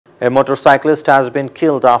A motorcyclist has been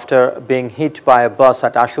killed after being hit by a bus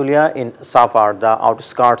at Ashulia in Safar, the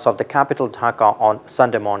outskirts of the capital Dhaka, on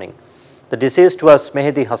Sunday morning. The deceased was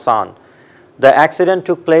Mehdi Hassan. The accident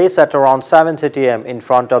took place at around 7:30 am in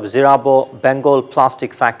front of Zirabo Bengal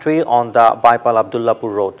plastic factory on the Baipal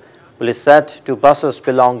Abdullapur road. Police said two buses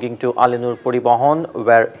belonging to Alinur Poribohon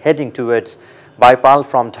were heading towards Baipal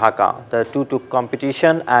from Dhaka. The two took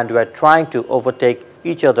competition and were trying to overtake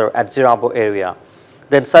each other at Zirabo area.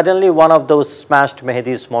 Then suddenly one of those smashed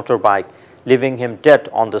Mehdi's motorbike, leaving him dead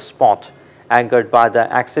on the spot. Angered by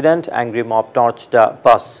the accident, angry mob torched the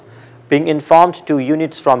bus. Being informed, 2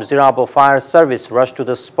 units from Zirabo Fire Service rushed to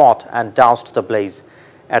the spot and doused the blaze.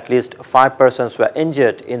 At least 5 persons were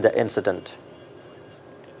injured in the incident.